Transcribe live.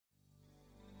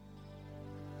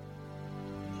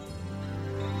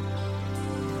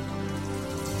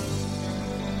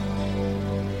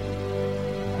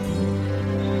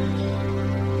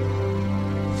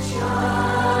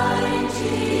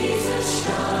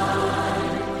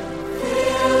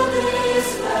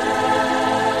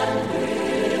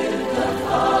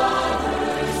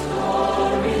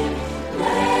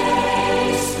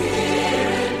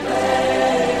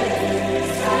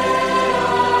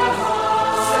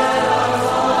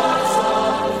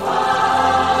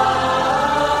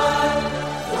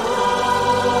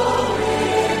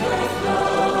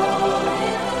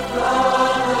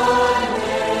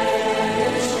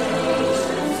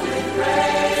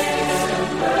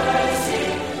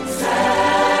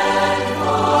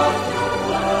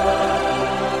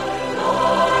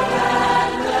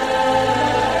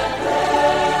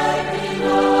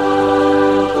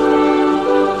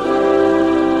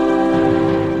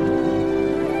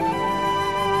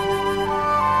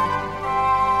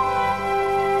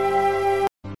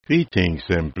Greetings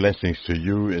and blessings to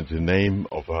you in the name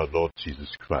of our Lord Jesus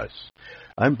Christ.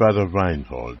 I'm Brother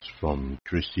Reinhold from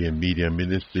Christian Media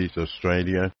Ministries,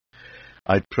 Australia.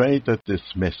 I pray that this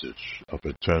message of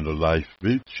eternal life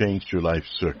will change your life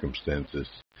circumstances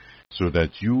so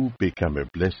that you become a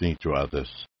blessing to others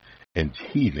and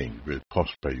healing will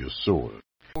prosper your soul.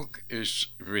 The book is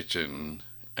written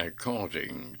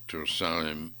according to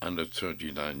Psalm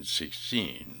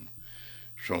 139:16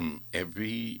 from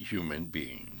every human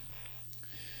being.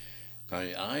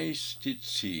 Thy eyes did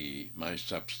see my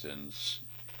substance,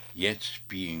 yet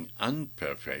being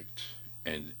unperfect,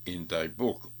 and in thy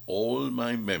book all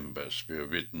my members were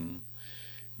written,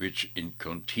 which in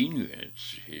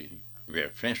continuity were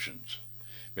fashioned,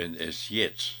 when as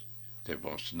yet there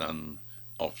was none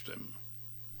of them.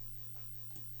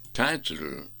 The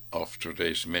title of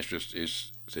today's message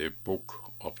is The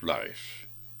Book of Life.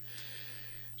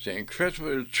 The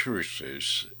incredible truth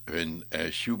is, when a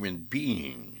human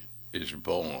being is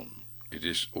born, it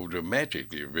is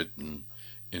automatically written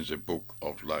in the Book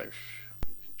of Life.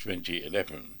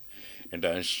 2011. And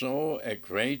I saw a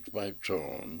great white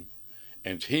throne,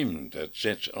 and him that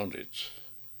sat on it,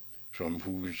 from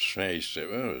whose face the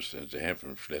earth and the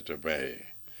heaven fled away,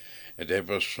 and there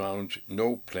was found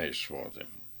no place for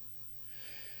them.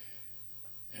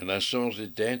 And I saw the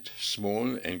dead,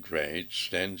 small and great,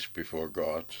 stand before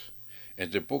God,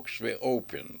 and the books were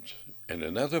opened, and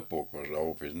another book was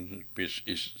opened, which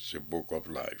is the Book of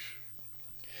Life.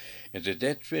 And the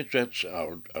dead were judged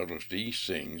out of these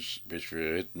things which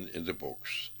were written in the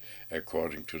books,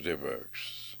 according to their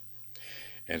works.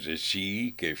 And the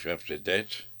sea gave up the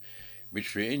dead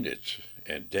which were in it,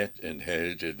 and death and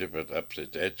hell delivered up the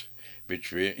dead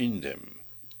which were in them,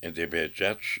 and they were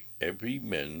judged every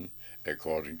man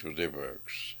according to their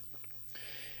works.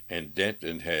 And death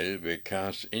and hell were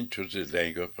cast into the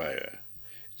lake of fire.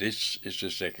 This is the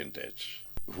second death.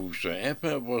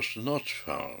 Whosoever was not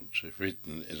found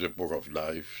written in the book of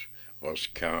life was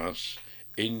cast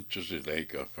into the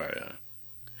lake of fire.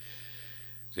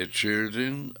 The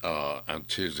children are,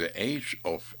 until the age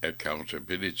of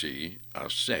accountability, are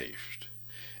saved,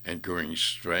 and going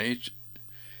straight,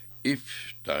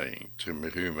 if dying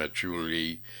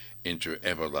prematurely, into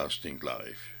everlasting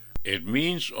life. It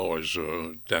means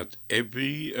also that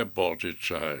every aborted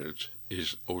child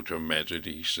is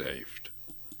automatically saved.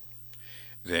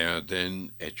 They are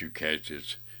then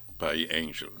educated by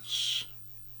angels.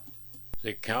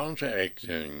 The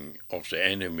counteracting of the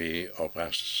enemy of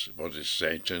us, what is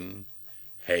Satan,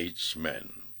 hates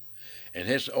man, and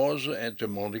has also a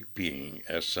demonic being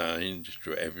assigned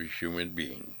to every human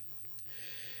being.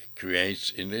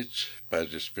 Creates in it, by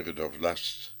the spirit of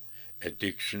lust,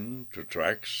 addiction to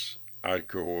drugs,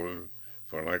 alcohol,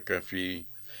 pornography,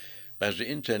 by the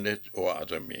internet or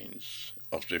other means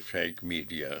of the fake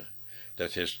media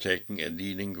that has taken a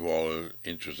leading role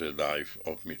into the life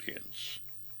of millions.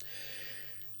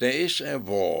 There is a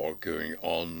war going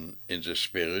on in the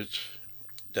spirit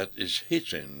that is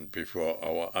hidden before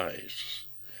our eyes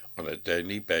on a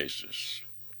daily basis.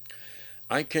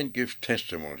 I can give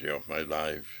testimony of my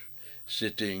life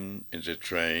sitting in the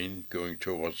train going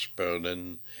towards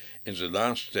Berlin in the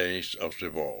last days of the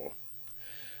war.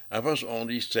 I was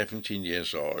only 17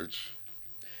 years old,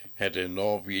 had a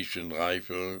Norwegian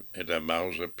rifle and a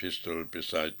Mauser pistol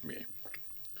beside me.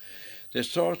 The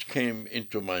thought came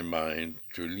into my mind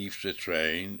to leave the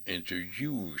train and to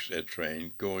use a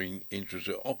train going into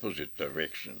the opposite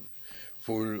direction,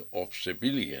 full of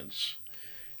civilians,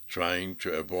 trying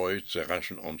to avoid the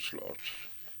Russian onslaught.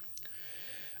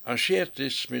 I shared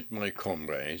this with my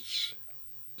comrades.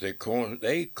 They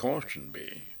cautioned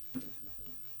me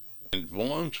and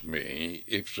warned me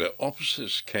if the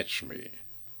officers catch me,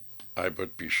 I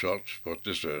would be shot for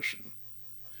desertion.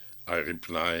 I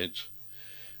replied,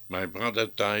 my brother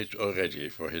died already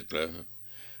for Hitler.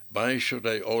 Why should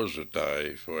I also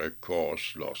die for a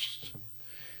cause lost?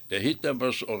 The Hitler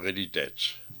was already dead.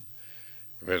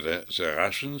 Whether the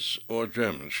Russians or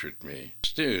Germans shoot me,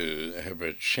 still have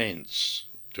a chance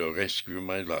to rescue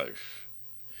my life.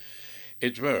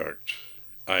 It worked.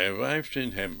 I arrived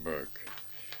in Hamburg,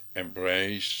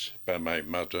 embraced by my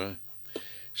mother,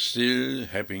 still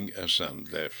having a son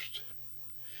left.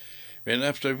 When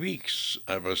after weeks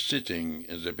I was sitting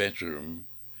in the bedroom,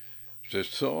 the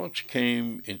thought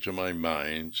came into my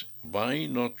mind, why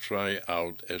not try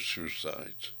out a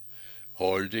suicide,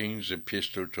 holding the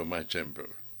pistol to my temple?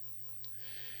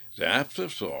 The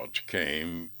afterthought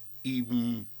came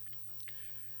even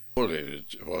before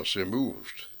it was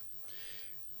removed.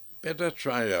 Better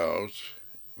try out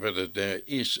whether there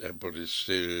is a bullet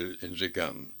still in the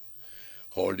gun,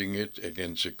 holding it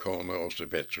against the corner of the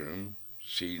bedroom,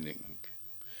 ceiling.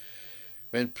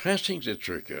 When pressing the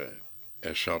trigger,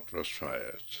 a shot was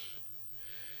fired.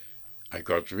 I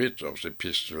got rid of the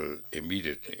pistol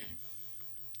immediately.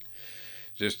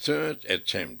 The third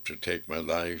attempt to take my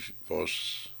life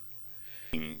was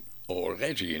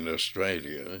already in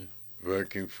Australia,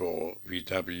 working for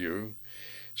VW,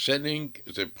 selling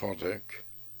the product.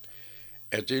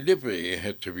 A delivery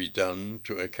had to be done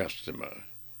to a customer.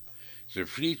 The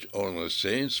fleet owner's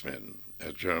salesman,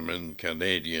 a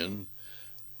German-Canadian,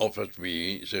 offered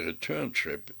me the return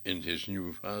trip in his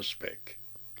new fastback.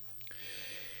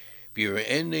 We were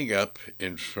ending up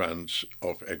in front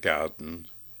of a garden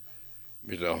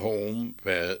with a home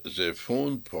where the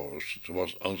phone post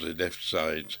was on the left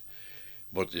side,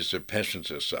 what is the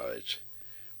passenger side.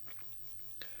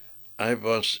 I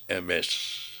was a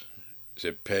mess,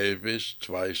 the pelvis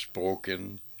twice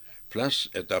broken, plus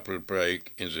a double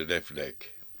break in the left leg.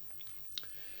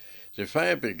 The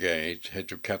fire brigade had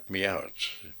to cut me out.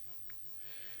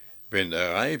 When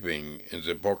arriving in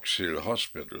the Box Hill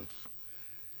Hospital,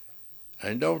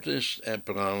 I noticed a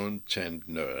brown-tanned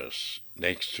nurse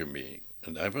next to me,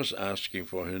 and I was asking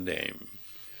for her name.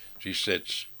 She said,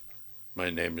 "My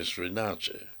name is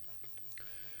Renate."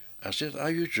 I said,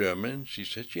 "Are you German?" She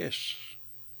said, "Yes."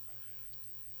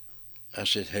 I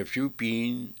said, "Have you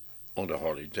been on a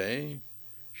holiday?"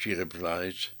 She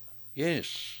replied,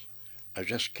 "Yes, I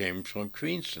just came from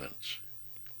Queensland."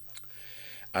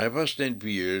 I was then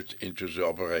wheeled into the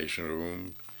operation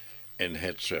room and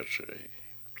had surgery.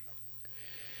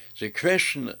 The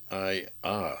question I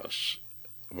asked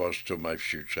was to my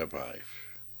future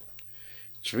wife.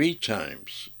 3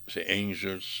 times the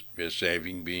angels were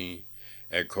saving me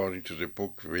according to the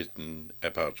book written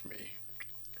about me.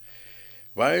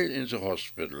 While in the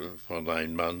hospital for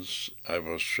 9 months, I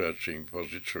was searching for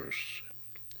the truth.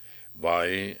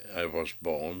 Why I was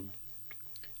born?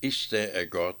 Is there a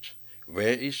God?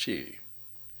 Where is he?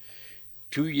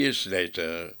 2 years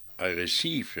later, I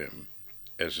received him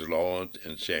as Lord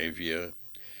and Savior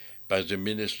by the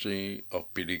ministry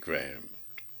of Billy Graham.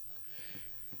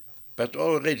 But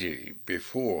already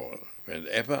before,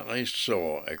 whenever I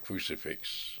saw a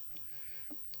crucifix,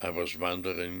 I was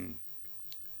wondering,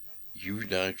 you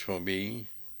died for me?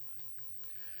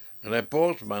 And I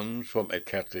bought one from a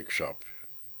Catholic shop.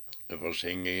 I was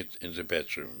hanging it in the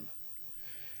bedroom.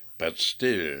 But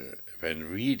still, when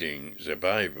reading the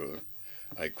Bible,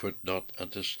 I could not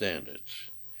understand it.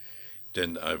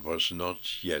 Then I was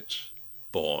not yet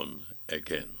born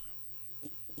again.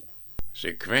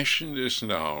 The question is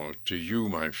now to you,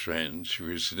 my friend, who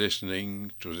is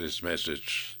listening to this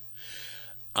message.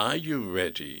 Are you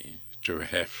ready to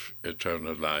have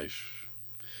eternal life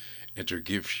and to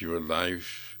give your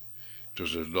life to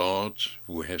the Lord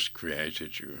who has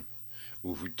created you,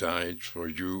 who died for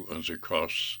you on the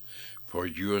cross for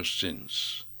your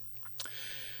sins?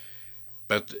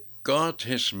 But God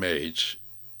has made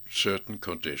certain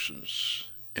conditions,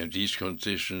 and these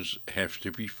conditions have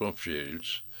to be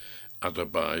fulfilled,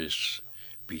 otherwise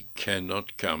we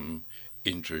cannot come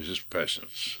into his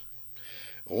presence.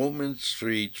 Romans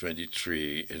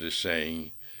 3:23 it is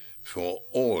saying, "For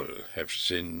all have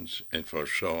sinned and fall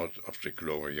short of the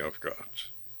glory of God."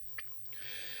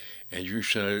 And you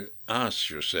shall ask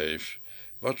yourself,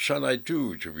 what shall I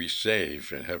do to be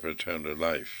saved and have eternal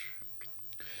life?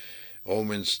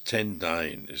 Romans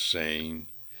 10:9 is saying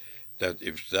that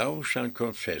if thou shalt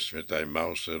confess with thy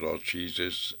mouth the Lord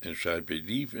Jesus, and shalt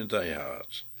believe in thy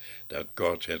heart that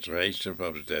God hath raised him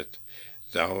from the dead,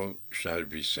 thou shalt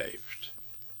be saved.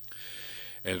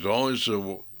 And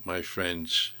also, my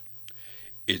friends,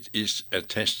 it is a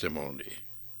testimony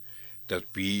that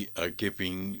we are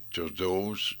giving to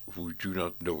those who do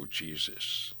not know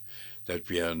Jesus, that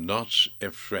we are not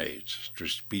afraid to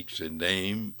speak the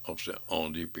name of the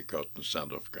only begotten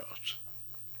Son of God.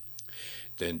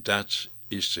 Then that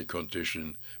is the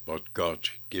condition what God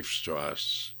gives to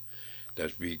us,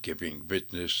 that we giving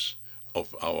witness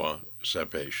of our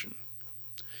salvation.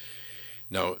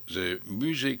 Now, the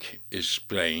music is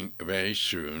playing very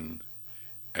soon.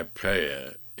 A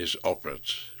prayer is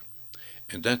offered.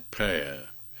 And that prayer,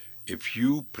 if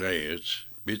you pray it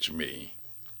with me,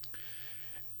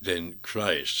 then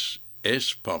Christ,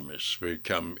 as promised, will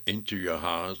come into your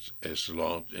heart as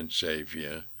Lord and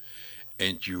Savior,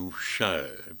 and you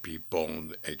shall be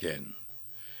born again.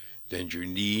 Then you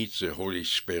need the Holy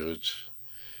Spirit,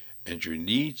 and you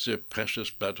need the precious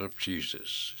blood of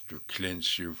Jesus to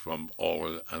cleanse you from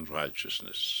all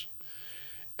unrighteousness.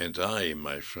 And I,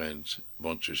 my friend,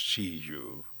 want to see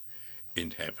you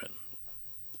in heaven.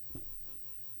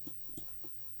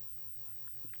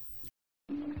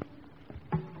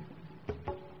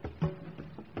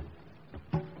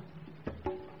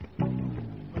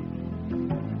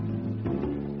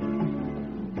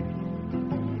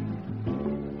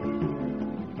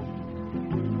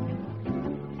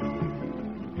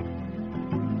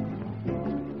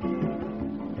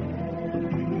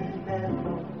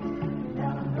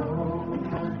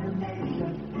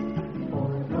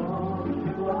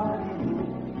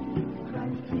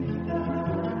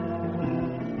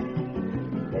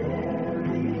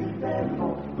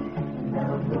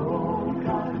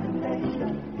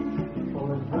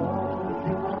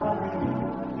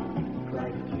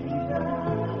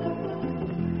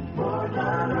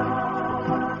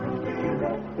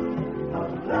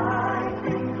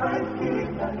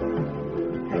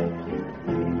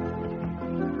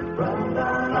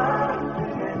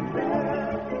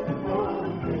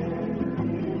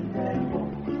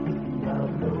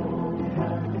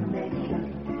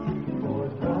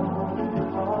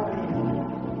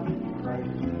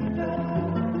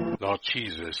 Lord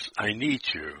Jesus, I need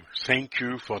you. Thank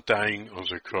you for dying on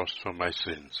the cross for my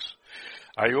sins.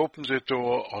 I open the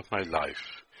door of my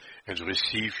life and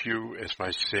receive you as my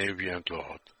Savior and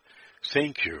Lord.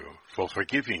 Thank you for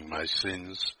forgiving my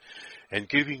sins and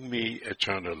giving me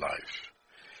eternal life.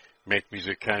 Make me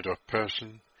the kind of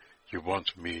person you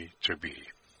want me to be.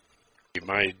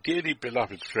 My dearly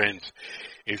beloved friends,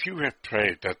 if you have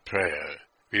prayed that prayer,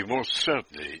 we most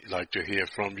certainly like to hear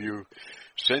from you.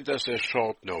 Send us a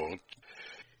short note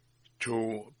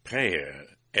to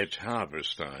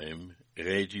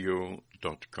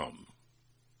prayer@harvesttimeradio.com,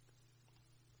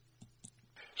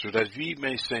 so that we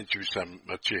may send you some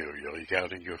material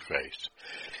regarding your faith.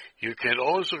 You can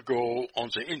also go on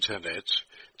the internet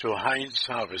to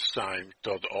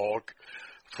heinzharvesttime.org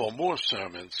for more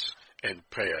sermons and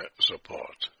prayer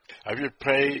support. I will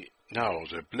pray now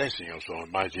the blessing of the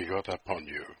Almighty God upon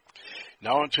you.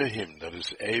 Now unto him that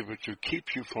is able to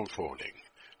keep you from falling,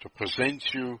 to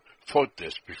present you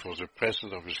faultless before the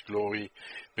presence of his glory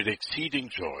with exceeding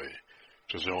joy,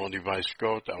 to the only wise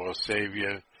God, our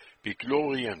Savior, be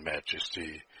glory and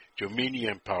majesty,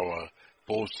 dominion and power,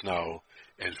 both now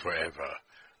and forever.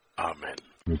 Amen.